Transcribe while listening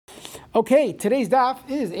Okay, today's daf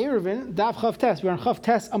is Eruvin, daf Chav Tes. We're on Chav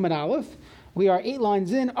Tes Amud Aleph. We are 8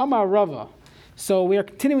 lines in, Amar Rava. So we are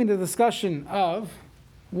continuing the discussion of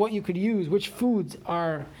what you could use, which foods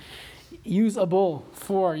are usable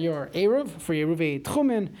for your Eruv, for your Eruvei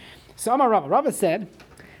Tchumen. So Amar Rava. Rava said,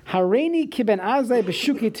 Hareini ki ben Azai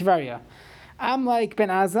b'shuki Tveria. I'm like Ben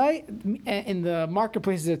Azai in the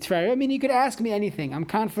marketplaces of Tveria. I mean, you could ask me anything. I'm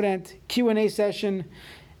confident. Q&A session.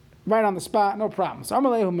 Right on the spot, no problem. So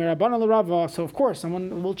of course,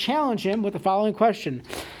 someone will challenge him with the following question.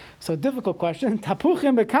 So difficult question.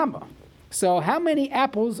 Tapuchim bekamba. So how many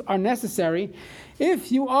apples are necessary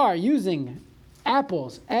if you are using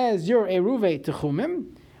apples as your eruvei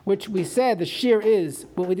techumim, which we said the shear is,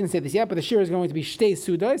 well, we didn't say this yet, but the shear is going to be shtei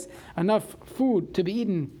sudas, enough food to be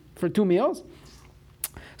eaten for 2 meals.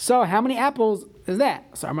 So how many apples is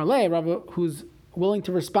that? So Amarle, Rabbi, who's willing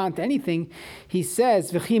to respond to anything, he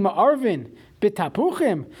says, V'chima arvin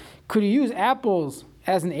bitapuchim. Could you use apples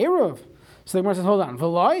as an eruv? So the Gemara says, hold on,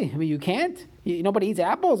 V'loi, but you can't? Nobody eats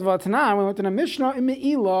apples. V'atanan, we went to the Mishnah,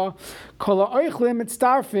 Ime'ila, Kol ha'oichlim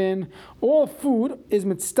mitztarfin, all food is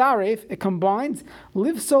mitztaref, it combines,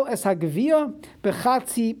 livsol es hagvia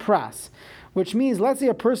b'chatzi pras, which means, let's say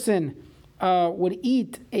a person would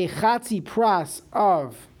eat a chatzi pras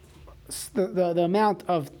of the amount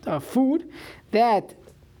of food that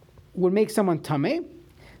would make someone tameh.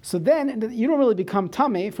 So then you don't really become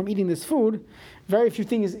tameh from eating this food. Very few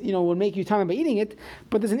things would make you tameh by eating it.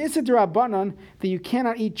 But there's an issur d'Rabbanan that you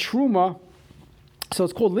cannot eat truma. So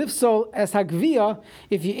it's called livsol es hagvia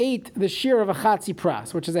if you ate the shear of a chatzi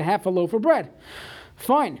pras, which is a half a loaf of bread.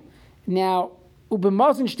 Fine. Now,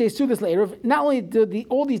 not only do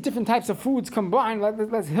all these different types of foods combine,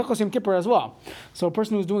 let's Hilchos Yom Kippur as well. So a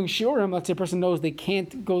person who's doing shiurim, let's say a person knows they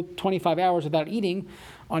can't go 25 hours without eating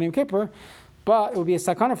on Yom Kippur, but it would be a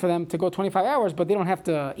sakana for them to go 25 hours, but they don't have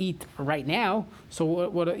to eat right now. So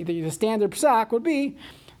what the standard psak would be,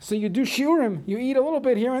 so you do shiurim, you eat a little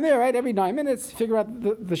bit here and there, right? Every 9 minutes, figure out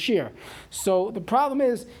the shear. So the problem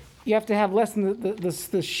is, you have to have less than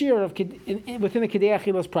the shear of within the Kedei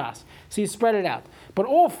Achilas Pras. So you spread it out. But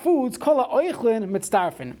all foods, kol ha'oichlin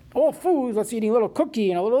mitztarfin. All foods, let's say eating a little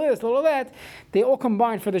cookie and a little this, a little that, they all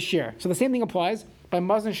combine for the shear. So the same thing applies by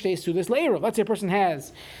mazon shtei sudas le'eruv. Let's say a person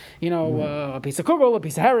has, a piece of kugel, a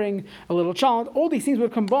piece of herring, a little chalent. All these things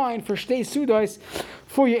would combine for shtei sudas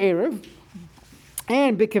for your eruv.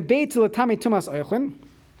 And b'kebeit l'tamei tumas oichlin.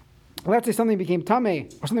 Let's say something became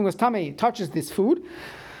tamei, or something was tamei, touches this food.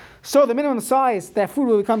 So the minimum size that food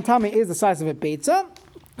will become tamei is the size of a beitza.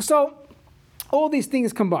 So all these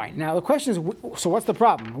things combined. Now the question is, so what's the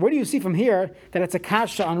problem? Where do you see from here that it's a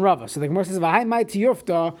kasha on Rava? So the Gemara says, "V'hai mai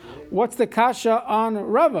tiyufta." What's the kasha on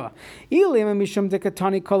Rava? It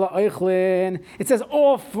says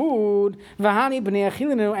all food. V'hani b'nei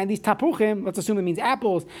achilinu, and these tapuchim. Let's assume it means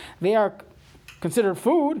apples. They are considered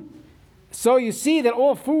food. So you see that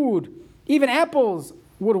all food, even apples,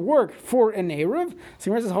 would work for an eruv. So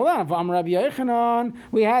Gemara says, hold on. V'am Rabbi Yochanan,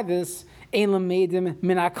 we had this. Eilam meidim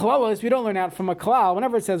min haklalos. We don't learn out from a klal.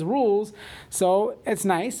 Whenever it says rules, so it's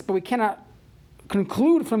nice, but we cannot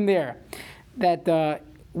conclude from there that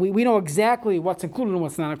we know exactly what's included and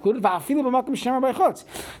what's not included.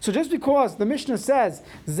 So just because the Mishnah says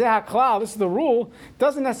zeh haklal, this is the rule,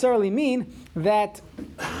 doesn't necessarily mean that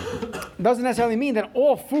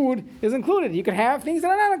all food is included. You can have things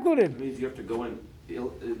that are not included. It means you have to go and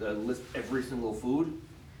list every single food.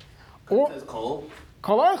 Or it says kol.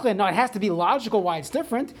 No, it has to be logical why it's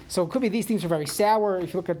different. So it could be these things are very sour.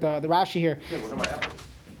 If you look at the Rashi here, What are my apples?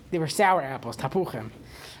 they were sour apples, tapuchim.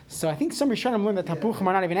 So I think some Rishonim learned that tapuchim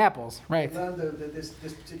are not even apples, right? This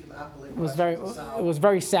particular apple It was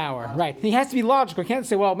very sour, right? It has to be logical. You can't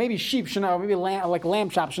say, well, maybe sheep should not, or maybe lamb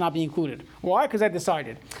chop should not be included. Why? Because I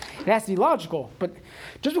decided. It has to be logical. But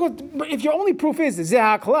if your only proof is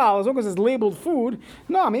zeh haklal, as long as it's labeled food,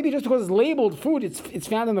 no, maybe just because it's labeled food, it's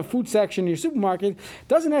found in the food section in your supermarket,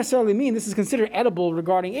 doesn't necessarily mean this is considered edible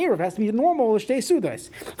regarding eruv. It has to be normal shtei sudas.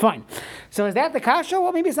 Fine. So is that the kasha?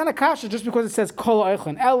 Well, maybe it's not a kasha just because it says kol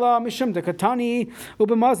ha'oichlin. Ella mishum dekatani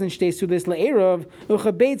ubemazon shtei sudas le'eruv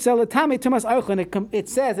uchabeitza l'tamei tumas oichlin. It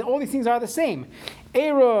says that all these things are the same.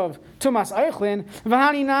 Eruv tumas oichlin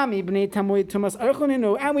v'hani nami b'nei tamoid tumas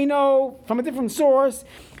oichlin, and we know from a different source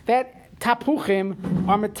that tapuchim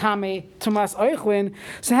are metame tumas oichlin.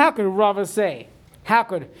 So how could Rava say? How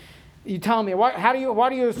could you tell me? Why are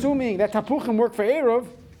you assuming that tapuchim work for eruv?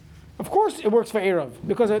 Of course it works for eruv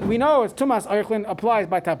because we know it's tumas oichlin applies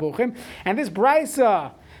by tapuchim, and this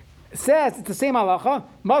brisa says it's the same halacha.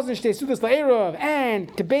 Mazon shtei sudas la'eruv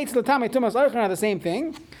and kebeitz l'tamei tumas oichlin are the same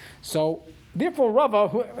thing. So Therefore,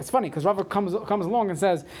 Rava, it's funny because Rava comes along and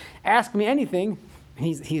says, "Ask me anything."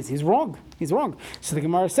 He's wrong. He's wrong. So the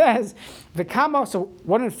Gemara says, "V'kama." So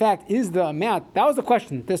what in fact is the amount? That was the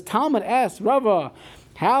question. This Talmud asked Rava,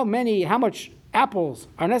 how much apples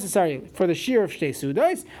are necessary for the shear of Shtei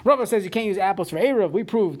Sudais? Rava says you can't use apples for Eruv. We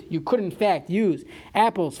proved you could in fact use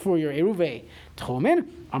apples for your Eruvei Tchomin.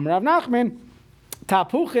 Amar Rav Nachman,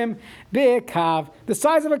 Tapuchim be'kav, the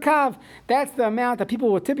size of a kav. That's the amount that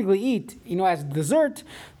people would typically eat, as dessert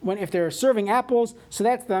if they're serving apples. So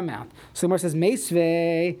that's the amount. So the Gemara says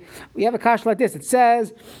meisvei. We have a kash like this. It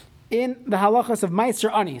says in the halachas of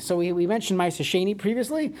Meiser Ani. So we mentioned Meiser Sheni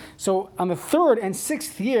previously. So on the 3rd and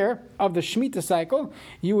 6th year of the Shemitah cycle,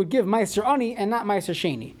 you would give Meiser Ani and not Meiser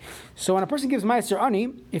Sheni. So when a person gives Meiser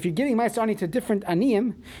Ani, if you're giving Meiser Ani to different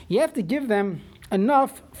Aniyim, you have to give them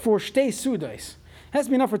enough for Shtei Sudais. It has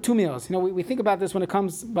to be enough for 2 meals. We think about this when it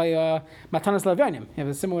comes by Matanas Levianim. You have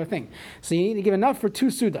a similar thing. So you need to give enough for 2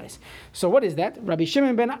 sudais. So what is that? Rabbi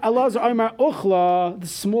Shimon ben Elazar Omer Uchla, the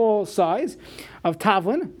small size of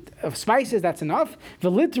tavlin, of spices, that's enough.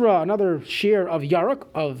 Velitra, another share of yarok,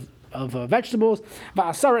 of vegetables.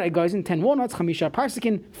 Va'asara egazin, 10 walnuts. Chamisha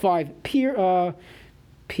parsikin, 5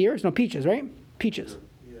 peaches, right? Peaches.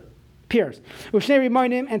 Pears. Ushnei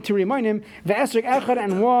remind him, and to remind him, ve'esrog echad,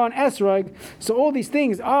 and 1 esrog. So all these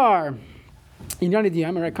things are in Yonah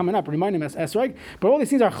Diyam, right, coming up, remind him as esrog. But all these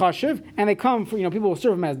things are chashiv, and they come for, people will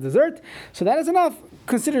serve them as dessert. So that is enough.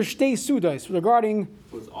 Consider shtei sudas regarding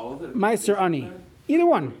Meiser Ani. Either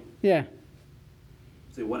one, yeah.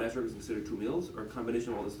 Say 1 esrog is considered 2 meals, or a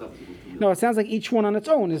combination of all this stuff is equal to 2 meals? No, it sounds like each one on its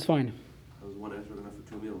own is fine. How is 1 esrog enough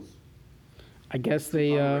for 2 meals? I guess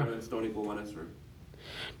they. Don't equal 1 esrog.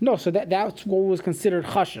 No, so that's what was considered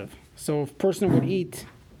chashav. So if a person would eat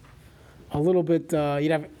a little bit,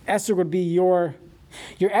 you'd have esrog would be your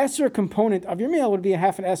esrog component of your meal would be a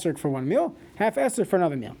half an esrog for 1 meal, half esrog for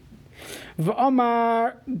another meal.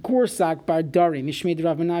 V'amar Gorsak bar Dari mishmei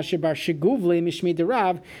Rav Menashe bar Sheguvle mishmei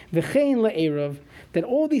Rav v'chein le'erav, that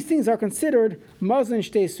all these things are considered mazon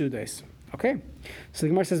shtei sudas. Okay, so the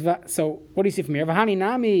Gemara says. So what do you see from here? V'hani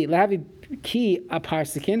nami lehavi ki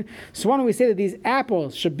aparsikin. So why don't we say that these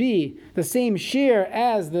apples should be the same shear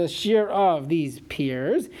as the shear of these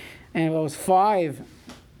pears, and those 5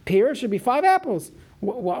 pears should be 5 apples.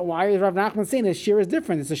 Why is Rav Nachman saying this shear is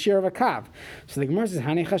different? It's a shear of a kav. So the Gemara says,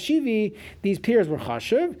 Hani chashivi, these pears were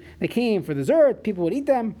chashiv. They came for dessert, people would eat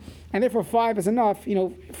them, and therefore 5 is enough,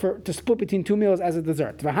 to split between 2 meals as a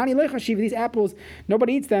dessert. V'hani le chashivi, these apples,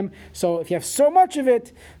 nobody eats them, so if you have so much of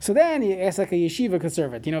it, so then it's like a yeshiva could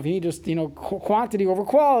serve it. If you need just, quantity over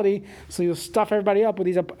quality, so you'll stuff everybody up with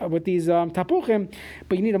these tapuchim,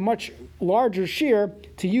 but you need a much larger shear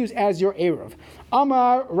to use as your eruv.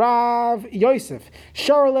 Amar Rav Yosef,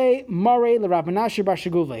 Sharle Mare LeRav Menashe Bar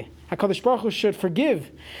Sheguvle. HaKadosh Baruch Hu should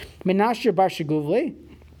forgive Menashe Bar Sheguvle.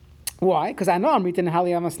 Why? Because I know I'm reading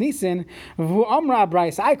Haliyamas Nisin. V'hu Amra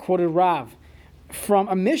Brisa. I quoted Rav from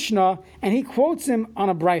a Mishnah, and he quotes him on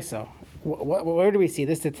a Brisa. Where do we see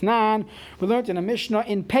this? Titnan, we learned in a Mishnah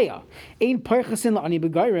in Peah. Ein Poichasin la'ani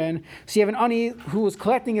b'gayren. So you have an ani who was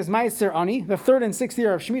collecting his Meiser Ani. The 3rd and 6th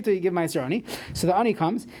year of Shemitah, you give Meiser Ani. So the ani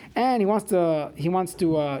comes and he wants to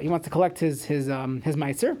collect his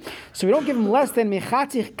Meiser. So we don't give him less than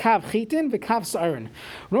mechatich kav chitin v'kav sa'irin.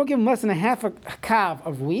 We don't give him less than a half a kav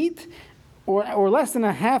of wheat, or less than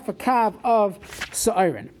a half a kav of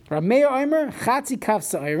sa'irin. Rav Meir Omer chatzi kav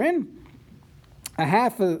sa'irin, a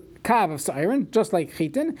half a kav of sa'irin, just like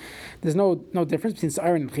chitin. There's no difference between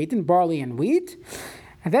sa'irin and chitin, barley and wheat.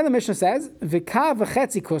 And then the Mishnah says, v'kav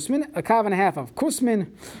v'chetzi kusmin, a kav and a half of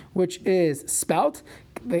kusmin, which is spelt,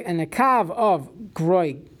 and a kav of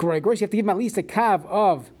groi. You have to give him at least a kav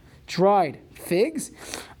of dried figs.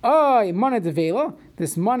 Mana devela,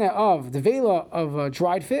 this mana of devela of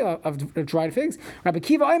dried figs. Rabbi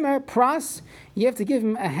Kiva Omer pras, you have to give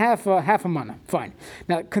him a half a mana. Fine.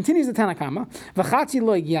 Now continues the Tanakama. V'chatzi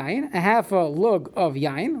log yain, a half a lug of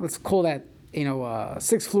yain. Let's call that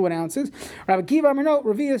 6 fluid ounces. Rabbi Kiva Omer no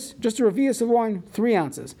revius, just a revius of wine, 3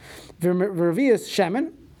 ounces. Revius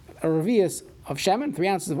shemen, a revius of shemen, 3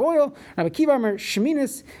 ounces of oil. Rabbi Kiva Omer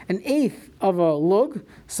sheminis, an 1/8 of a lug,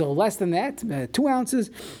 so less than that, 2 ounces.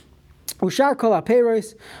 Ushar kol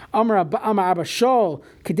aperos, Amar Abba Shol,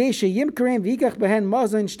 Kadesha Yimkarim Vikach Behen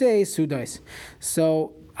Mazon Shtei Sudais.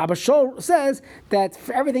 So Abba Shol says that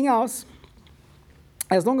for everything else,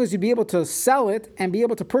 as long as you be able to sell it and be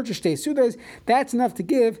able to purchase Shtei Sudais, that's enough to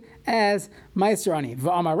give as Meiser Ani.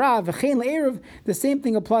 V'Amar Rav V'chein le'eruv, the same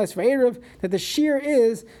thing applies for eruv, that the shear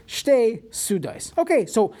is Shtei Sudais. Okay,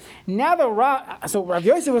 so now Rav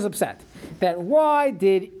Yosef was upset that why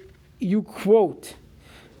did you quote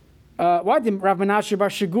Why did Rav Menashe bar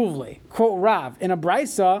Shiguvle quote Rav in a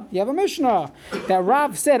brisa? You have a Mishnah that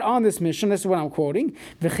Rav said on this Mishnah. This is what I'm quoting.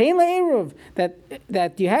 V'chein le'eruv,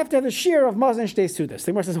 that you have to have a shear of mazon shtei sudas.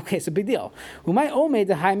 The Gemara says, okay, it's a big deal. Umay omei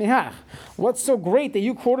dehai mehach. What's so great that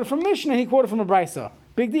you quoted from Mishnah? He quoted from a brisa.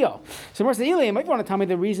 Big deal. So Gemara says, Eli, might you want to tell me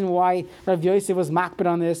the reason why Rav Yosef was makbid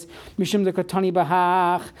on this? Mishum de katani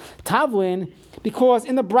bahach tavlin, because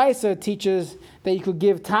in the brisa it teaches that you could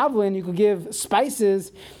give tavlin, you could give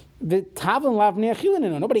spices. The tavlin lav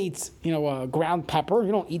ne'achilin. Nobody eats, ground pepper.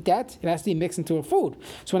 You don't eat that. It has to be mixed into a food.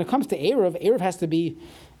 So when it comes to eruv has to be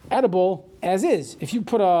edible as is. If you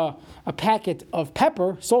put a packet of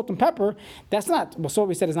pepper, salt and pepper, that's not, well, salt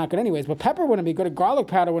we said is not good anyways, but pepper wouldn't be good. Garlic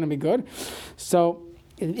powder wouldn't be good. So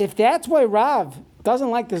if that's why Rav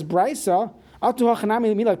doesn't like this brisa, but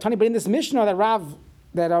in this Mishnah that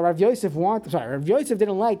Rav Yosef Rav Yosef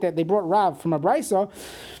didn't like that they brought Rav from a brisa,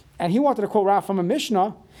 and he wanted to quote Rav from a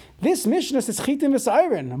Mishnah. This Mishnah says chitim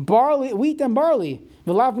v'sayrin, barley, wheat and barley.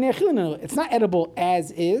 It's not edible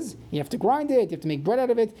as is. You have to grind it. You have to make bread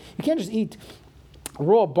out of it. You can't just eat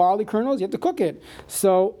raw barley kernels. You have to cook it.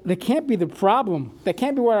 So that can't be the problem. That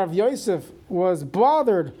can't be why Rav Yosef was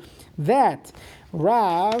bothered that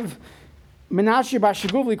Rav Menashe bar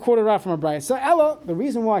Shiguvli quoted Rav from a brisa. So Ella, the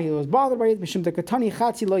reason why he was bothered by it, mishum dekatani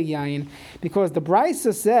chatzi lo yayin, because the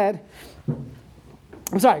brisa said.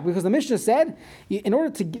 Because the Mishnah said, in order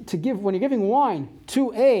to give, when you're giving wine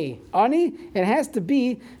to a ani, it has to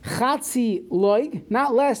be chatzi loig,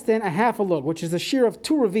 not less than a half a lug, which is the shear of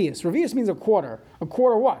 2 revius. Revius means a quarter. A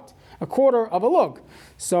quarter what? A quarter of a lug.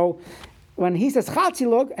 So when he says chatzi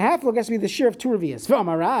lug, a half lug has to be the shear of 2 revius.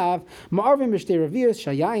 V'amarav, ma'arvim b'shtei revius,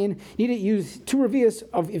 shayayin, you need to use 2 revius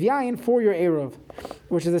of yayin for your eruv,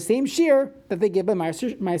 which is the same shear that they give by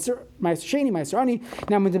Meiser Sheni, Meiser Ani.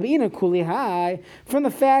 Now, Medabina Kuli Hai, from the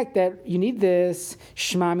fact that you need this,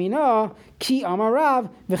 Shmamina, Ki Amarav,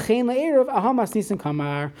 V'chein Le'eruv, Ahamas Nisan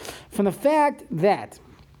Kamar. From the fact that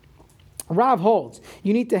Rav holds,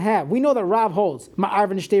 you need to have, we know that Rav holds,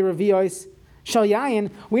 Ma'arvin Shtei Revios, Shal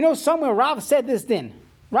Yayin. We know somewhere Rav said this then.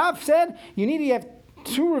 Rav said, you need to have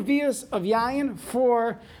 2 revios of Yayin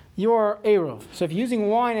for your eruv. So if you're using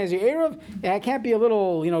wine as your eruv, it can't be a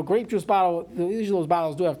little, grape juice bottle. Usually those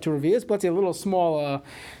bottles do have 2 revius, but let's say a little small,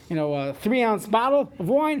 3-ounce bottle of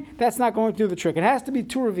wine, that's not going to do the trick. It has to be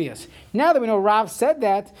 2 revius. Now that we know Rav said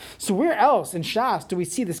that, so where else in Shas do we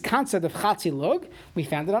see this concept of chatzi lug? We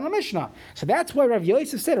found it on a Mishnah. So that's why Rav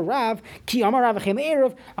Yosef said to Rav, Ki Amar Rav Echem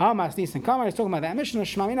Eruv, Amas Nisan Kamar. He's talking about that Mishnah,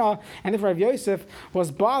 Shmamina, and if Rav Yosef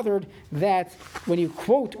was bothered that when you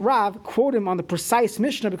quote Rav, quote him on the precise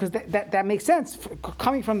Mishnah, because that makes sense.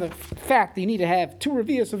 Coming from the fact that you need to have 2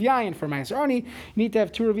 revius of yayin for Meiser Ani, you need to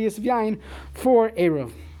have 2 revius of yayin for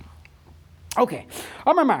eruv. Okay,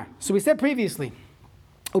 Amar. So we said previously,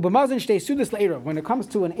 Ubamazon shtei sudas le'eruv. When it comes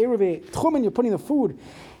to an eruv tchumen, you're putting the food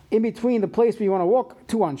in between the place where you want to walk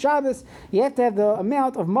to on Shabbos. You have to have the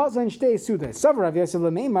amount of mazon shtei sudas. Savar Rav Yosef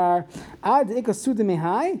lemeimar ad ika suda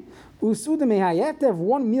mehai usuda mehai. You have to have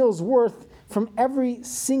 1 meal's worth from every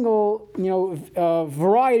single,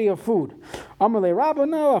 variety of food. Amalei Rabba,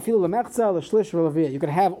 no, afilu lemechza, l'shlish, v'laviyah. You can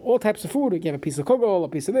have all types of food. You can have a piece of kugel, a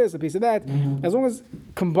piece of this, a piece of that. Mm-hmm. As long as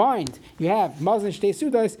combined, you have mazon shtei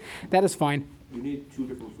sudas, that is fine. You need 2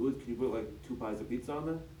 different foods. Can you put 2 pies of pizza on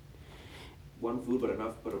there? 1 food, but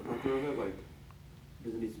enough, but a quarter of it?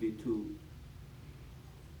 Does it need to be 2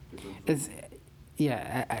 different foods?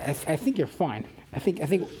 I think you're fine. I think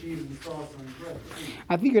you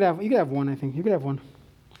could have 1. I think you could have 1.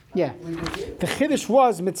 Yeah. The chiddush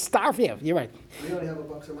was mitzdarf. Yeah, you're right. We only have a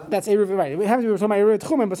box amount. That's eruv, right. We have to be talking about eruv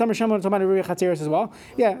tchumen, but some are talking about eruv chatzeres as well.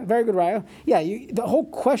 Yeah, very good, Raya. Yeah, the whole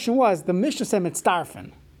question was the Mishnah said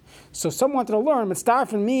mitzdarfen. So someone wanted to learn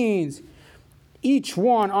mitzdarfen means each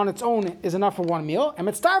one on its own is enough for 1 meal, and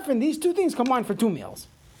mitzdarfen, these 2 things combined for 2 meals,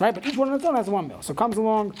 right? But each one on its own has 1 meal. So comes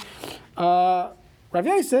along Rav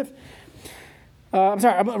Yosef.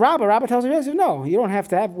 Rabba tells Rav Yosef, no, you don't have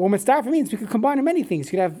to have. Well, mitzdarfen means we could combine many things.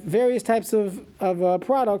 You could have various types of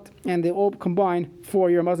product, and they all combine for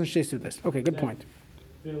your mazon shtei sudas. Okay, good point.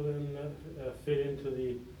 Fit into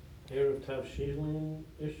the eruv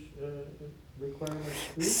tavshilin-ish requirements?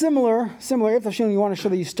 Similar. If you want to show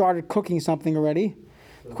that you started cooking something already.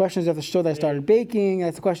 The question is, you have to show that I started baking.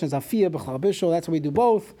 That's the question is afiyah b'chal bishul. That's why we do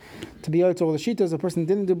both. To be able to all the shitas, the person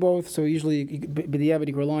didn't do both, so usually b'diavad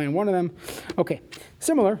you can rely on one of them. Okay,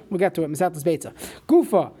 similar. We'll get to it. Misatas beitza.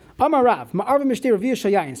 Gufa amarav ma'arvim mishtei revius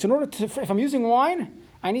shayayin. So in order to, if I'm using wine,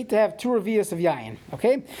 I need to have 2 revias of yayin.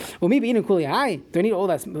 Okay? Well, maybe in kuli ai. Do I need all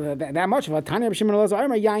that much of a tanya b'shimon elazar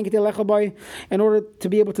yayin ketei lecha boy in order to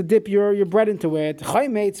be able to dip your bread into it?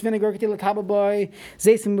 Chaymeitz vinegar ketei l'taba boy.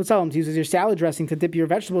 Zeisim b'tzalim to use as your salad dressing to dip your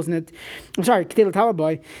vegetables in it. I'm sorry, ketei l'taba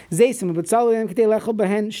boy. Zeisim b'tzalim ketei lecha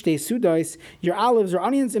behen shtei sudais. Your olives or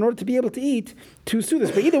onions in order to be able to eat 2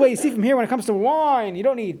 sudas. But either way, you see from here when it comes to wine, you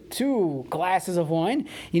don't need 2 glasses of wine.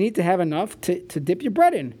 You need to have enough to dip your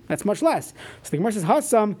bread in. That's much less. So the Gemara says,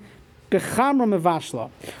 Hasam bechamra mevashla.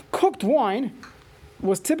 Cooked wine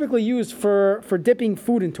was typically used for dipping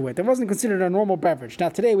food into it. It wasn't considered a normal beverage. Now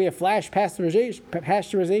today we have flash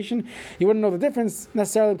pasteurization. You wouldn't know the difference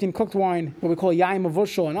necessarily between cooked wine, what we call yayin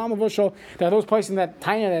mavushal and al-mavushal. There are those places that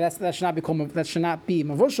tiny that should not be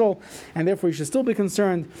mavushal, and therefore you should still be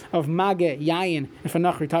concerned of mage yayin if a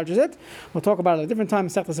nachri touches it. We'll talk about it at a different time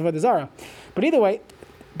in Sechtas Avodah Zarah. But either way,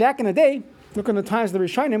 back in the day, look in the times of the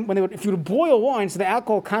Rishonim, when if you would boil wine, so the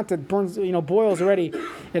alcohol content boils already,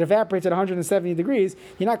 it evaporates at 170 degrees,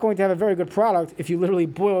 you're not going to have a very good product if you literally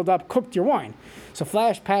cooked your wine. So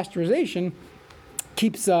flash pasteurization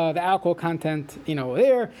keeps the alcohol content,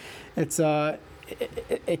 there.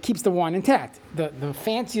 It keeps the wine intact. The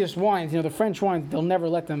fanciest wines, the French wines, they'll never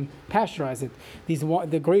let them pasteurize it.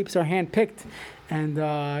 The grapes are hand picked, and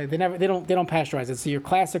they don't pasteurize it. So your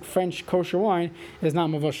classic French kosher wine is not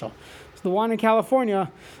mavushal. The wine in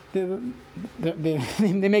California, they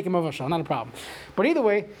make it mavushal, not a problem. But either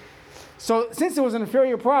way, so since it was an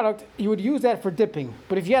inferior product, you would use that for dipping.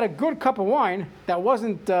 But if you had a good cup of wine that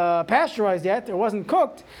wasn't pasteurized yet, or wasn't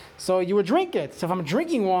cooked, so you would drink it. So if I'm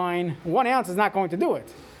drinking wine, 1 ounce is not going to do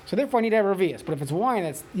it. So therefore I need to have revias. But if it's wine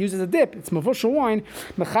that's used as a dip, it's mavushal wine,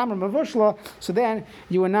 mechamer mavushla, so then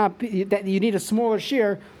you would not be, that you need a smaller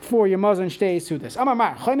share for your mazon shtei sudas. Amar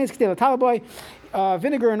mar, chaymes ketei l'talaboy,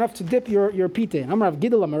 vinegar enough to dip your pita in. Amar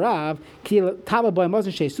gidel amarav, ketei l'talaboy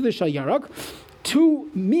mazon shtei sudas shal yarok. 2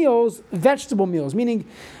 meals, vegetable meals, meaning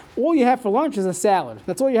all you have for lunch is a salad.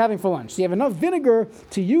 That's all you're having for lunch. So you have enough vinegar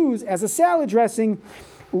to use as a salad dressing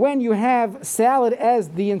when you have salad as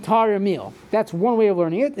the entire meal. That's one way of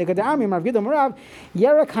learning it.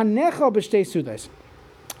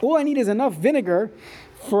 All I need is enough vinegar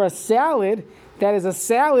for a salad that is a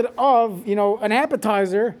salad of, an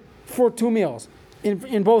appetizer for 2 meals.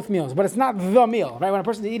 In both meals, but it's not the meal, right? When a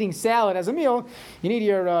person is eating salad as a meal, you need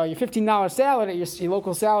your $15 salad at your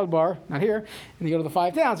local salad bar, not here, and you go to the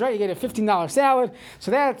 5 towns, right? You get a $15 salad,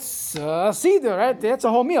 so that's seder, right? That's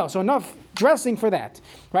a whole meal, so enough dressing for that,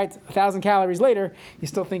 right? 1,000 calories later, you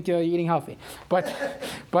still think you're eating healthy, but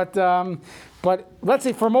let's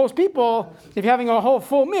say for most people, if you're having a whole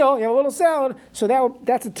full meal, you have a little salad, so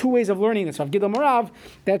that's the 2 ways of learning this. Gidel Marav,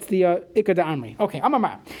 that's the Ikar Da'amri. Okay,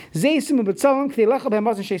 Amamar. You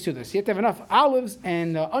have to have enough olives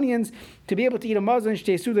and onions to be able to eat a mazon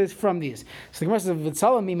shtei sudas from these. So the Gemara says,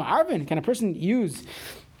 V'tzalim mima arvin, can a person use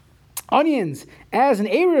onions as an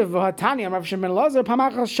erev? Rav Shimon Elazar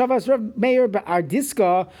pamachas shavas Rav Meir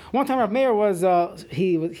ba'ardiska. One time Rav Meir was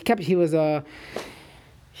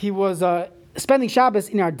spending Shabbos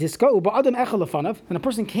in our disco, and a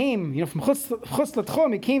person came, from Chutz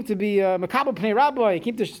Latchom, he came to be Makabel Pnei Rabbi, he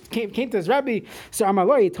came to his Rabbi, so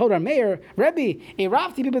Amaloi, he told our mayor, Rabbi,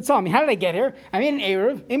 Eravti B'B'Tzam, how did I get here? I'm in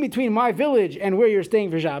Erev, in between my village and where you're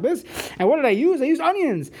staying for Shabbos, and what did I use? I used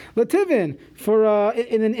onions, Lativin, for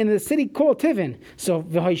in the city called Tivin. So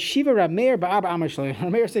V'Haishiva Rav Meir Ba'Abba Amar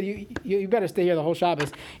Rav Meir said, you better stay here the whole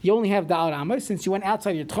Shabbos. You only have Da'al Amos, since you went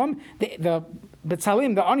outside your Tchum, the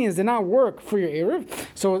B'tzalim, the onions did not work for your Erev.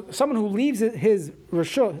 So someone who leaves his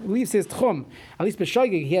Tchum, at least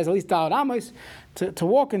B'shoigig, he has at least Da'al Amos to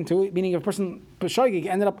walk into, meaning if a person B'shoigig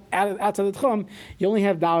ended up outside the Tchum, you only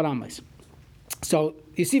have Da'al Amos. So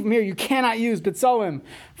you see from here, you cannot use B'tzalim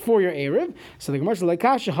for your Erev. So the Gemara says,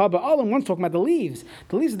 Laikasha ha ba'alim, one's talking about the leaves.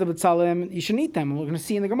 The leaves of the B'tzalim, you shouldn't eat them. We're going to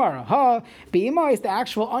see in the Gemara. Ha, be'ima is the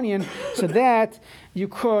actual onion, so that you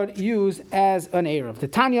could use as an Erev. The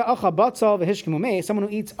Tanya acha batzal v'hishkim umei, someone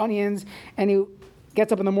who eats onions and he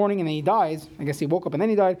gets up in the morning and then he dies. I guess he woke up and then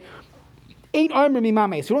he died. Ain't armor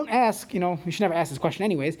mimame. So we don't ask, we should never ask this question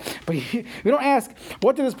anyways, but we don't ask,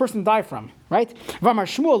 what did this person die from, right? Vamar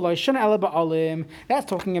Shmuel, that's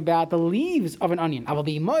talking about the leaves of an onion. I will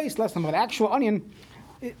be moist, less than an actual onion.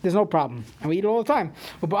 There's no problem. And we eat it all the time.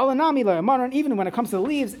 Even when it comes to the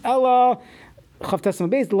leaves,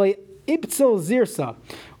 zirsa.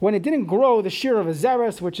 When it didn't grow the shear of a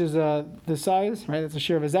zeres, which is the size, right? That's the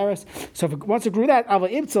shear of a zeres. So once it grew that,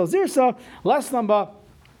 zirsa, less number,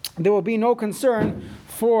 there will be no concern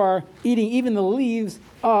for eating even the leaves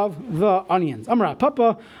of the onions. Amra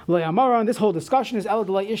Papa Amara, and this whole discussion is El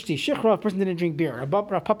Delay Ishti Shichra, a person didn't drink beer.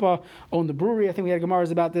 Rav Papa owned the brewery. I think we had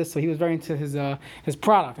Gemaras about this, so he was very into his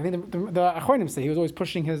product. I think the Achronim say he was always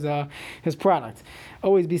pushing his product,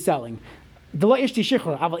 always be selling. Delay Ishti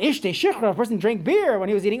Shichra, Aval Ishti Shichra, a person drank beer when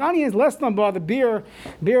he was eating onions. Less than the beer,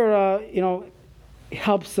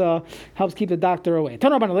 helps keep the doctor away.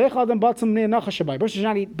 Person should not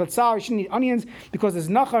eat batzar, you shouldn't eat onions because there's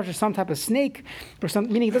nachash or some type of snake,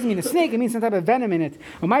 meaning it doesn't mean a snake, it means some type of venom in it.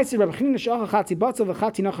 He got sick,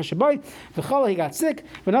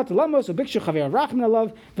 and they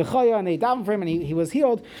davened for him and he was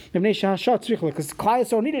healed because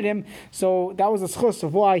Klai needed him, so that was the schus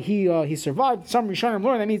of why he survived. Some Rishonim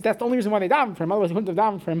learned that means that's the only reason why they davened for him, otherwise he wouldn't have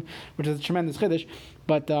davened for him, which is a tremendous chiddush.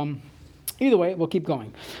 But either way, we'll keep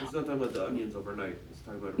going. It's not talking about the onions overnight. It's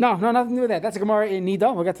talking about No, nothing to do with that. That's a Gemara in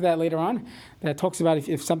Nida. We'll get to that later on. That talks about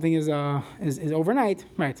if something is overnight,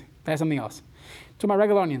 right? That's something else. Talking about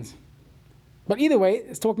regular onions. But either way,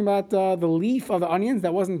 it's talking about the leaf of the onions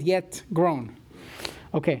that wasn't yet grown.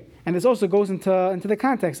 Okay, and this also goes into the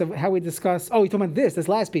context of how we discuss. Oh, you're talking about this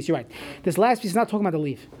last piece. You're right. This last piece is not talking about the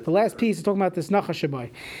leaf. The last piece is talking about this nachash shabai.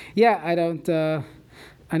 Yeah, I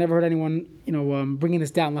never heard anyone, bringing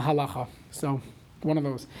this down the halacha. So, one of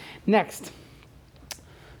those. Next,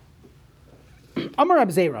 Amar Rab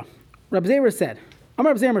Zera. Rab Zera said,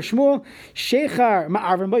 Amar Rab Zera Shmuel, Sheichar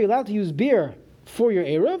ma'arvin, but you're allowed to use beer for your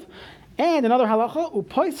eruv. And another halacha,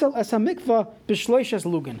 upaisel es hamikvah b'shloishes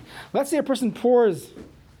lugan. Let's say a person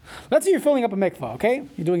let's say you're filling up a mikvah, okay?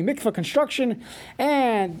 You're doing mikvah construction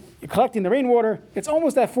and you're collecting the rainwater. It's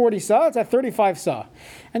almost at 40 sa, it's at 35 sa.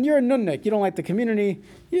 And you're a nunnik, you don't like the community,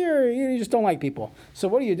 you just don't like people. So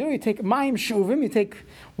what do? You take mayim shuvim, you take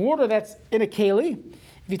water that's in a keli.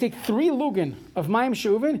 If you take 3 lugan of mayim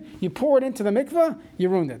shuvim, you pour it into the mikvah, you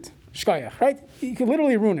ruined it. Shkayach, right? You could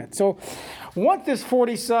literally ruin it. So once this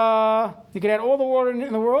 40 sa, you can add all the water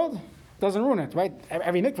in the world, doesn't ruin it, right?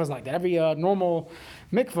 Every mikvah is like that. Every normal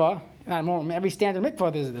mikvah, every standard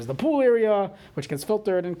mikvah, there's the pool area, which gets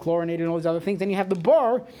filtered and chlorinated and all these other things. Then you have the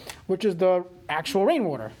bar, which is the actual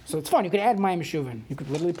rainwater. So it's fun. You could add mayim shuvin. You could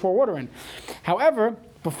literally pour water in. However,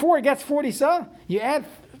 before it gets 40 sa, you add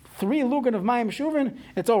 3 lugan of mayim shuvin,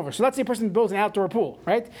 it's over. So let's say a person builds an outdoor pool,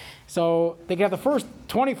 right? So they can have the first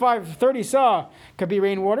 25, 30 sa could be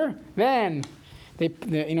rainwater. Then they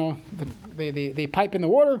pipe in the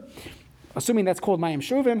water, assuming that's called mayim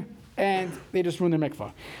shuvin, and they just ruin their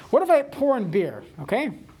mikvah. What if I pour in beer,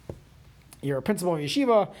 okay? You're a principal of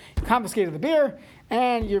yeshiva, you confiscated the beer,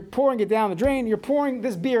 and you're pouring it down the drain, you're pouring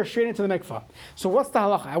this beer straight into the mikvah. So what's the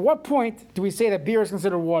halacha? At what point do we say that beer is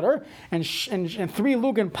considered water, and 3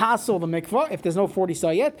 lugan passel the mikvah, if there's no 40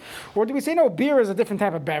 sa yet? Or do we say, no, beer is a different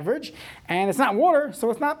type of beverage, and it's not water, so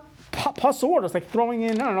it's not passel water. It's like throwing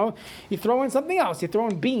in, you throw in something else, you throw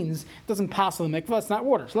in beans, it doesn't passel the mikvah, it's not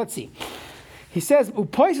water. So let's see. He says,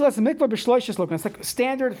 it's like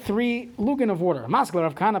standard 3 lugan of water. Maskler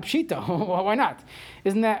of kana pshita. Why not?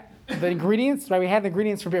 Isn't that the ingredients? Right? We had the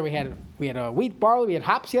ingredients for beer. We had wheat, barley, we had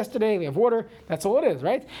hops yesterday, we have water. That's all it is,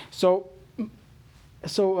 right? So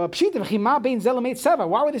pshita bein zelamate seva.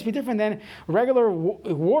 Why would this be different than regular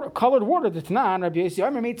water, colored water? The Tanan, Rabbi Yossi, I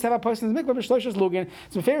made seva person mikvah b'shloishes lugan.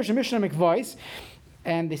 It's my favorite Mishnah mikvahs.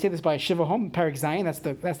 And they say this by Shiva Hom, Parak Zayin, that's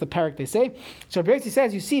the parak they say. So Rabbi Yossi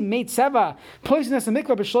says, you see, Meit Seva, poisonous and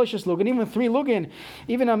mikvah b'shloishes lugan, even 3 lugan,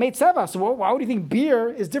 even a Meit Seva. So why would you think beer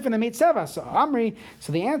is different than Meit Seva? So Amri,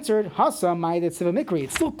 so they answered, Hasa Ma'adet Tziva Mikri.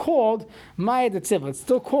 It's still called Ma'adet Tziva. It's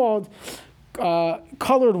still called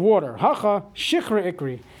colored water. Hacha Shichra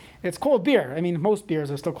Ikri. It's called beer. I mean, most beers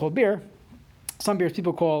are still called beer. Some beers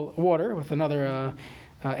people call water with another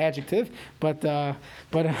adjective, but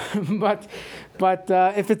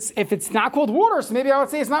if it's not called water, so maybe I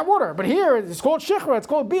would say it's not water. But here it's called shichra, it's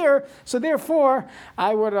called beer. So therefore,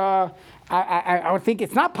 I would think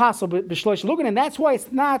it's not possible b'shloish lugan, and that's why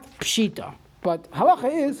it's not pshita. But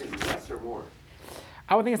halacha is less or more.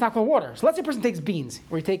 I would think it's not called water. So let's say a person takes beans,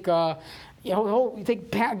 or you take you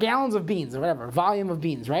take gallons of beans or whatever, volume of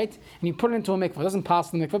beans, right? And you put it into a mikvah. It doesn't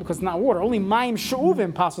pass the mikvah because it's not water. Only mayim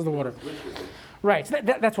she'uvim passes the water. Right, so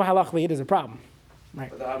that's why halachically it is a problem. Right.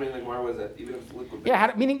 But I mean, like, why was that? Even if it's liquid.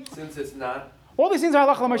 Yeah, meaning since it's not. All these things are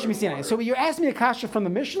halacha l'moshe misinai. So you asked me a kasha from the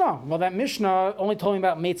Mishnah. Well, that Mishnah only told me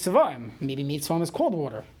about meit tzavaim. Maybe meit tzavaim is cold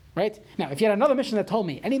water, right? Now, if you had another Mishnah that told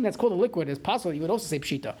me anything that's called a liquid is possible, you would also say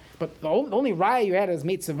pshita. But the only raya you had is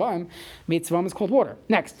meit tzavaim. Meit tzavaim is cold water.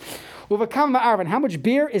 Next. Uvakam ma'arvan. How much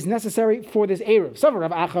beer is necessary for this eruv? So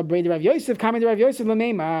Rav Acha Brei Rav Yosef, coming to Rav Yosef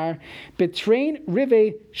l'meimar, betrain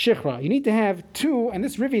rive shichra. You need to have 2, and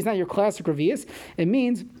this rive is not your classic rivius. It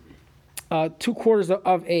means 2/4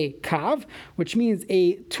 of a kav, which means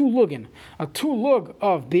a 2 lugin. A 2 lug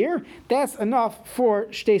of beer, that's enough for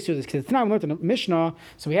shtei sudas. Because tonight we learned in the Mishnah,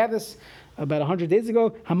 so we had this about 100 days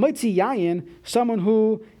ago. Hamitzi yayin, someone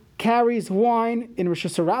who carries wine in Rosh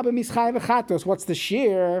Hashanah mischai v'chatos. What's the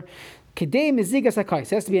shear? Kedei mezigas hakais. It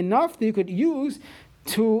has to be enough that you could use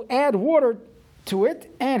to add water to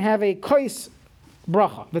it and have a kais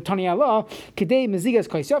bracha. The Tani Allah, kedei mezigas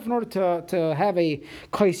kais yaf, in order to have a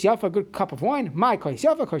kais yaf, a good cup of wine, my kais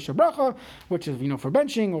yaf, kosher bracha, which is for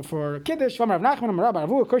benching or for kiddush. Rav Nachman, Rav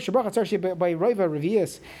Avu, kosher bracha, especially by Rova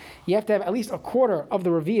Revius. You have to have at least 1/4 of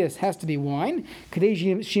the Revius has to be wine. Kedei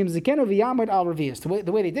shim zikenu v'yamid al Revius.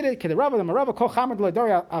 The way they did it, kedei Rava the Marava kol chamad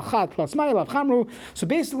le'dori al chad plus ma'il chamru. So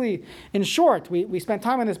basically, in short, we spent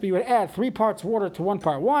time on this, but you would add 3 parts water to 1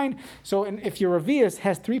 part wine. So if your Revius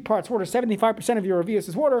has 3 parts water, 75% of your Revius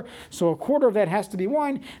is water. So 1/4 of that has to be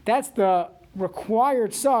wine. That's the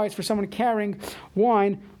required size for someone carrying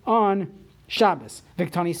wine on Shabbos.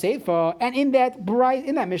 Viktani Seifa, and in that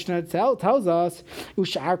Mishnah it tells us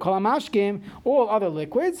Ushar Kol Hamashkim, all other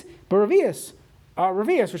liquids, but Revius,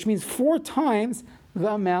 which means 4 times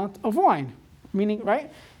the amount of wine. Meaning,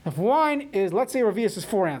 right? If wine is, let's say Revius is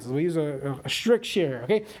 4 ounces, we use a strict share,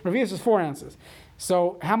 okay? Revius is 4 ounces.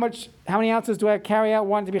 So how many ounces do I carry out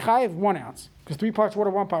wine to be chayiv? 1 ounce. Because 3 parts water,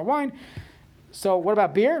 1 part wine. So what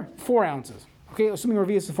about beer? 4 ounces. Okay, assuming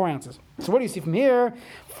Revius is 4 ounces. So what do you see from here?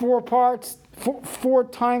 4 parts, 4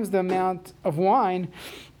 times the amount of wine.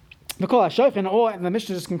 And the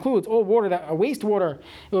Mishnah just concludes all water that wastewater,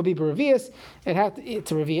 it will be Revius.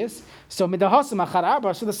 It's a Revius. So midahasam achad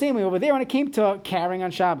arba. So the same way over there when it came to carrying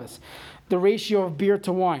on Shabbos, the ratio of beer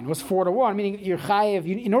to wine was 4-1, meaning you're chayiv.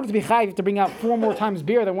 In order to be chayiv, you have to bring out 4 more times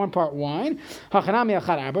beer than 1 part wine. Hachanami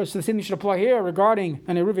achad arba. So the same thing should apply here regarding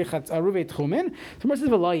an eruve tchumin. So versus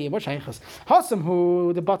v'layi, what shaychas hasam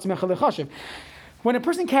who the batzim echad lechashiv. When a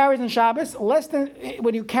person carries on Shabbos,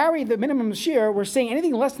 when you carry the minimum shear, we're saying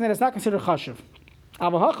anything less than that is not considered chashiv.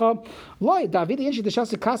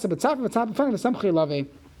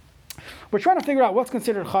 We're trying to figure out what's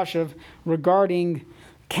considered chashiv regarding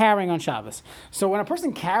carrying on Shabbos. So when a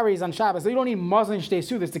person carries on Shabbos, you don't need mazon shtei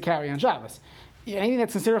sudas to carry on Shabbos. Anything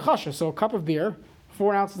that's considered chashiv, so a cup of beer,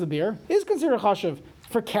 4 ounces of beer, is considered chashiv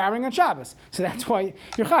for carrying on Shabbos. So that's why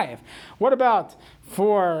you're chayiv. What about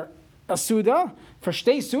for a suda? For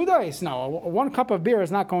shtei suda, no, 1 cup of beer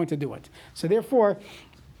is not going to do it. So therefore,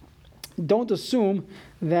 don't assume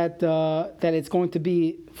that that it's going to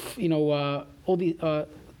be, all the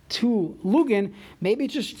 2 lugin. Maybe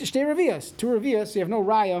it's just shtei revias, 2 revias. So you have no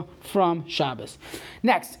raya from Shabbos.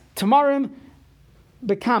 Next, tamarim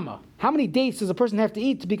bekama. How many dates does a person have to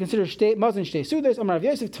eat to be considered mazon shtei sudas? Amar Rav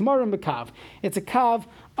Yosef, tamarim bekav. It's a kav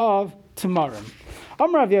of tamarim.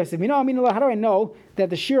 Amar Rav Yosef, how do I know that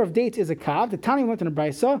the shear of dates is a kav? The Tani went in a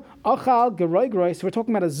brisa. Achal geroy. So we're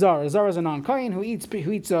talking about a zar. A zar is a non-kayin who eats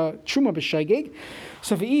truma b'shegeg.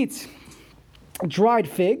 So if he eats dried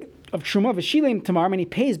fig of truma v'shilim tamar, and he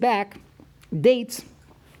pays back dates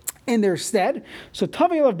in their stead, so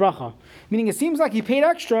tavil of bracha, meaning it seems like he paid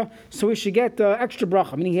extra, so he should get extra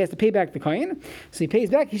bracha, meaning he has to pay back the kayin. So he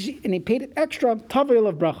pays back, and he paid it extra, tavil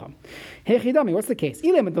of bracha. Hechidami, what's the case?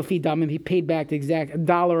 He paid back the exact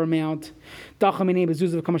dollar amount. So he ate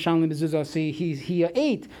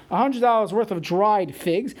 $100 worth of dried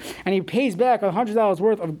figs, and he pays back $100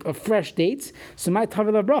 worth of fresh dates. So my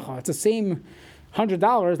tavil of bracha, it's the same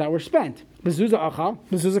 $100 that were spent. Bezuzah achal,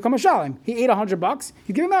 bezuzah kamashalim. He ate $100.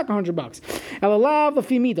 He's giving back $100. Elalav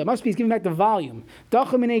lefimita, must be he's giving back the volume.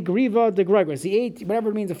 Dachamine griva de gregors. He ate whatever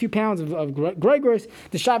it means, a few pounds of gregors.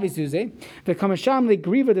 The shavi zuzeh. The kamasham le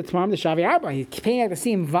griva de tmarim. The shavi arba. He's paying out the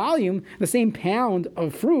same volume, the same pound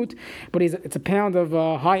of fruit, but it's a pound of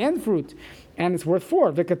high-end fruit. And it's worth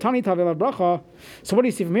 4. The katani tavil bracha. So what do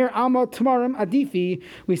you see from here? Alma tamarim adifi.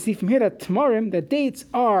 We see from here that tamarim, that dates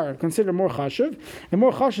are considered more chashuv, and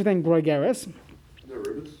more chashuv than gregaris.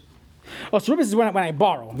 Oh, so ribbis is when I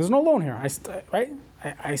borrow. There's no loan here.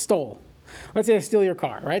 I stole. Let's say I steal your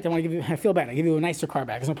car, right? I feel bad. I give you a nicer car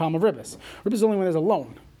back. There's no problem with ribbis. Ribbis is only when there's a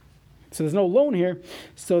loan. So there's no loan here,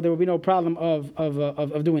 so there will be no problem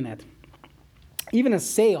of doing that. Even a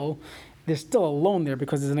sale, there's still a loan there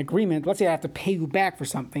because there's an agreement. Let's say I have to pay you back for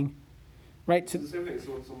something, right? So it's the same thing.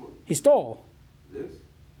 Someone he stole. this?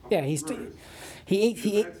 Yeah, he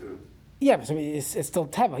ate. Yeah, but so it's still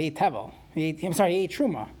tevel. He ate tevel. He ate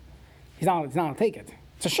truma. He's not going to take it.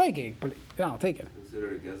 It's a shaygig, but he's not going to take it.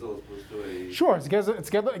 Considered a gezel as opposed to a... Sure, it's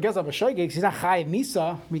gezel of a shaygig. He's not chayiv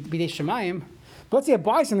misa b'dei shemayim. But let's say I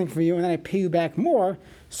buy something for you and then I pay you back more.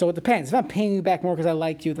 So it depends. If I'm paying you back more because I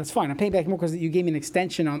liked you, that's fine. I'm paying back more because you gave me an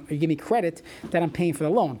extension on, or you gave me credit that I'm paying for the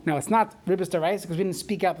loan. Now it's not ribis deraisa because we didn't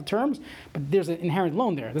speak out the terms, but there's an inherent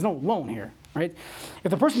loan there. There's no loan here, right?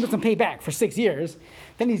 If the person doesn't pay back for 6 years,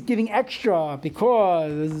 then he's giving extra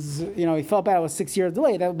because he felt bad it was 6 years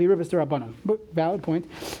delay. That would be ribis derabanan. But valid point.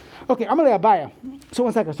 Okay, Amalei Abaya. So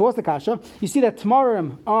 1 second. So what's the kasha? You see that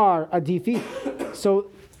tamarim are adifi. So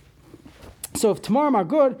if tamarim are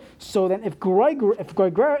good, so then if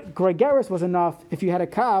gregaris was enough, if you had a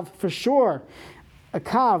kav, for sure, a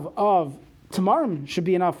kav of tamarim should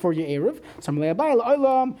be enough for your eruv. So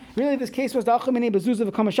really this case was the achamini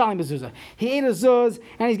bezuzah v'kama shalim bezuzah. He ate a zuz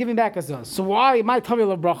and he's giving back a zuz. So why my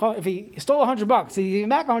tavil bracha? If he stole $100, he's giving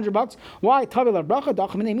back $100. Why tavil bracha? The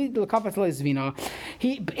achamini immediately l'kafas le'zvina.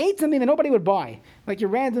 He ate something that nobody would buy, like your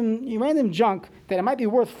random junk that it might be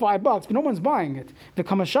worth $5, but no one's buying it. The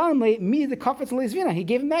kamashalim immediately kafas le'zvina. He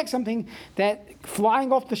gave him back something that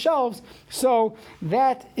flying off the shelves. So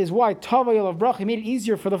that is why tavil of bracha made it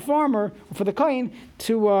easier for the farmer, for the kohen,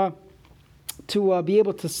 to be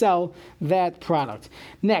able to sell that product.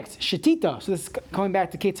 Next, shetita. So this is coming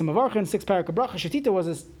back to Ketzim Avarchan, 6 parak of bracha. Shetita was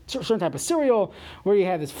a certain type of cereal where you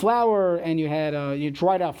had this flour and you had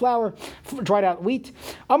dried out flour, dried out wheat.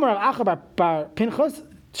 Amar Acha bar Pinchas,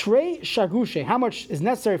 trei shagushe. How much is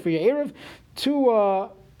necessary for your eruv? Two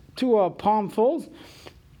palmfuls.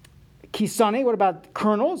 Kisane, what about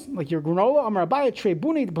kernels, like your granola? Amar Abaya, trei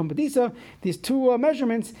buni, the pumpadisa. These 2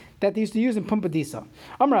 measurements that they used to use in pumpadisa.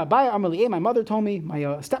 Amar Abaya, Amar Li'eh, my mother told me, my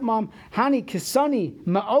stepmom, Hani kisani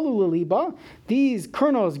ma'alu laliba. These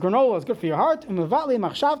kernels, granola is good for your heart. Umavatli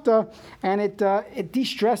machshavta, and it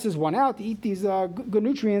de-stresses one out. To eat these good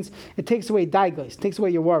nutrients, it takes away daigos, takes away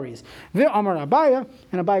your worries. Amar Abaya,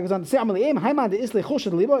 and Abaya goes on to say, Amar Li'eh, Haiman de isle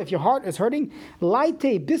chulshad liba. If your heart is hurting,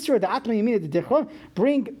 laite bisra de atma yamina de dichra.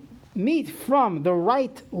 Bring meat from the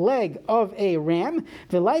right leg of a ram,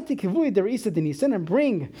 and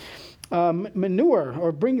bring manure,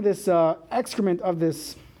 or bring this excrement of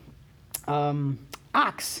this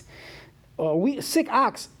ox, sick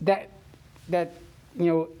ox that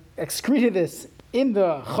excreted this in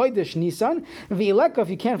the Chodesh Nisan. If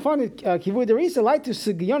you can't find it, kivui derisa, like to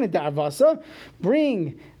sugyani da'avasa,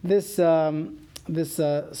 bring this sugyani.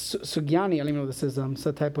 I don't even know what this is. Some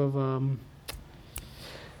type of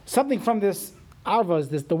something from this arva,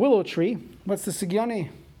 is the willow tree. What's the sugyani?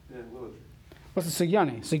 Yeah, willow tree. What's the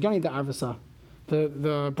sugyani? Sugyani the arvasa.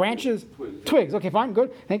 The branches? Twigs. Twigs. Okay, fine,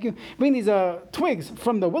 good. Thank you. Bring these twigs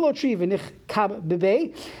from the willow tree, v'nich kab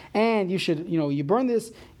bebe, and you should, you burn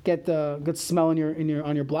this, get the good smell on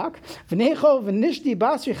your block. V'necho v'nishti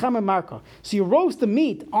basri chama marka. So you roast the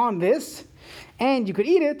meat on this, and you could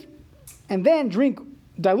eat it, and then drink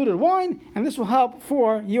diluted wine, and this will help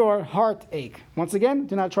for your heartache. Once again,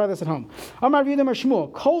 do not try this at home. Amar Yehuda Mar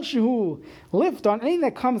Shmuel, Kol Shehu lift on anything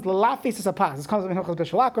that comes l'lafes apas. This comes in Hilchos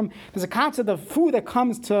B'Shalachim. There's a concept of food that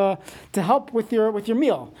comes to help with your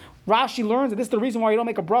meal. Rashi learns that this is the reason why you don't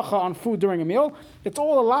make a bracha on food during a meal. It's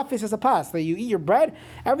all a lafes apas. That you eat your bread,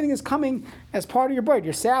 everything is coming as part of your bread,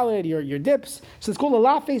 your salad, your dips. So it's called a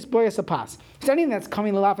lafes boyas apas. So anything that's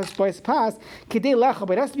coming lafes boyas apas, kedei lecha,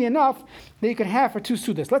 but it has to be enough that you can have for 2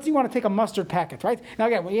 sudas. Let's say you want to take a mustard packet, right? Now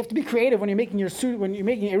again, you have to be creative when you're making your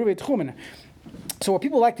eruvei tchumen. So what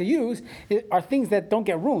people like to use are things that don't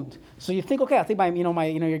get ruined. So you think, okay, I'll take my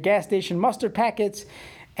your gas station mustard packets,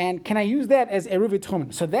 and can I use that as eruvei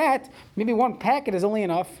tchumen? So that maybe 1 packet is only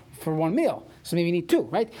enough for 1 meal. So maybe you need 2,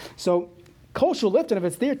 right? So Kol Shehu lifton, if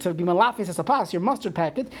it's there to be malafis as a pas, your mustard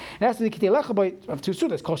packet, it has to be kitei lechel of 2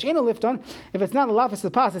 sudas. Kol She'eino lifton, if it's not malafis as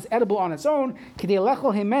a pas, it's edible on its own. Kitei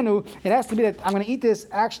lechel himenu, it has to be that I'm going to eat this.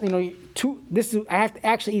 Actually, I have to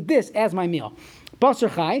actually eat this as my meal.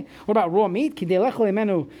 Basar chai. What about raw meat? Kitei lechel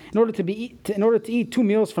himenu, in order to eat 2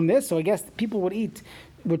 meals from this. So I guess people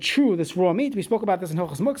would chew this raw meat. We spoke about this in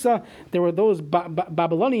Hilchos Muksa. There were those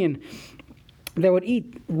Babylonian that would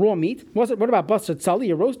eat raw meat. What about basar tzali,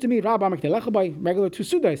 your roasted meat? Rabba mekdei lechel by regular 2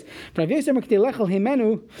 sudas. But if you say mekdei lechel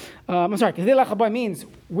himenu, I'm sorry, mekdei lechel by means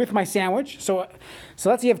with my sandwich. So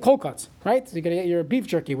let's say you have cold cuts, right? So you gotta get your beef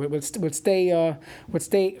jerky would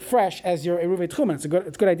stay fresh as your eruvei tchumen. It's a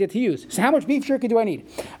good idea to use. So how much beef jerky do I need?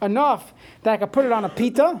 Enough that I can put it on a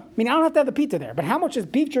pita. I mean, I don't have to have the pita there, but how much is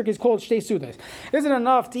beef jerky is called shtei sudas? Is it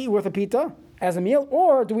enough to eat with a pita as a meal,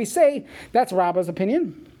 or do we say that's Rabba's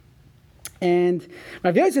opinion? And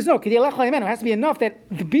Rav Yosef says, no, it has to be enough that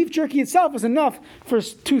the beef jerky itself is enough for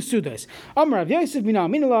 2 sudas. Rav Yosef,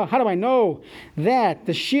 how do I know that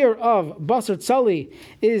the shear of basar tzali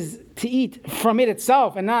is to eat from it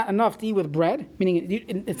itself and not enough to eat with bread?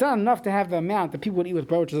 Meaning it's not enough to have the amount that people would eat with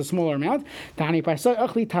bread, which is a smaller amount. These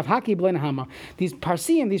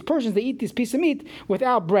Parsiim, these Persians, they eat this piece of meat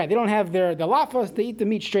without bread. They don't have the lafas, they eat the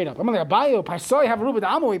meat straight up. I'm like, Abayo, Parsoi have Rubid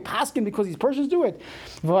Amo, paskin because these Persians do it.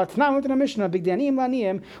 When it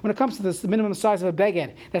comes to the minimum size of a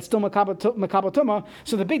beged, that's still makabotuma.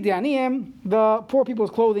 So the big dianim, the poor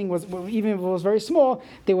people's clothing was, even if it was very small,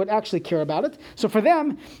 they would actually care about it. So for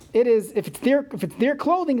them, it is, if it's their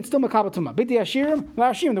clothing, it's still makabotuma. Big diashirim,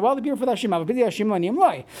 la ashim, the wealthy people for the ashim, but big diashim laniim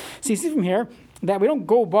lai. So you see from here that we don't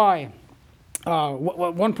go by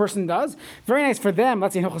what one person does. Very nice for them.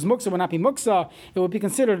 Let's say Hilchos Muksa would not be Muksa. It would be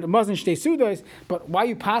considered Mazin Shtei Sudos. But why are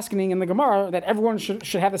you paskening in the Gemara that everyone should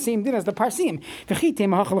have the same din as the Parsim?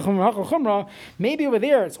 Maybe over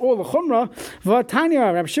there it's all the Chumrah.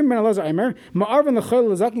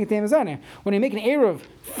 When you make an Eruv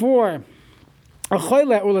for a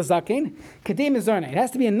Choyle or Lazakin, Kadem Mizarna, it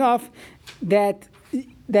has to be enough that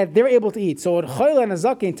they're able to eat. So a Choyle and a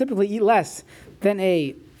Zakin typically eat less than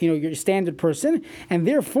your standard person, and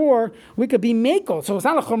therefore we could be makel. So it's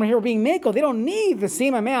not a chomer here, we're being makel. They don't need the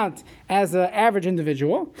same amount as an average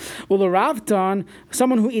individual. Well, a Ravtan,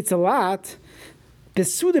 someone who eats a lot, he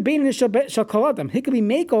could be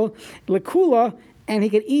makel lekula, and he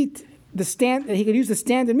could eat he could use the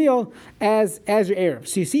standard meal as your Erev.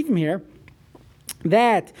 So you see from here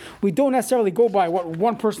that we don't necessarily go by what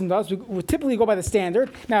one person does. We typically go by the standard.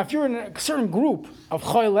 Now, if you're in a certain group of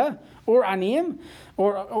choyle or aniyim,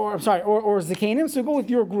 or zakanim, so go with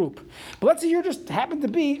your group. But let's say you just happen to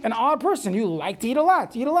be an odd person. You like to eat a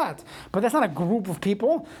lot. But that's not a group of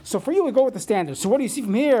people. So for you, we go with the standard. So what do you see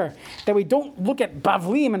from here? That we don't look at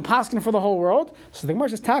bavlim and paskin for the whole world. So the Gemara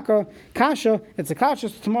says, kasha, it's a kasha.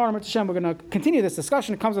 So tomorrow, we're going to continue this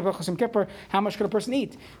discussion. It comes up Chosim Kippur, how much could a person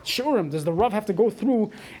eat? Shurim, does the Rav have to go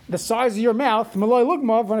through the size of your mouth, malay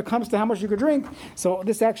lugmav, when it comes to how much you could drink? So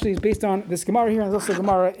this actually is based on this Gemara here, and there's also a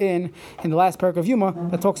Gemara in the last parak of Yuma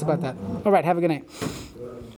that talks about that. All right, have a good night.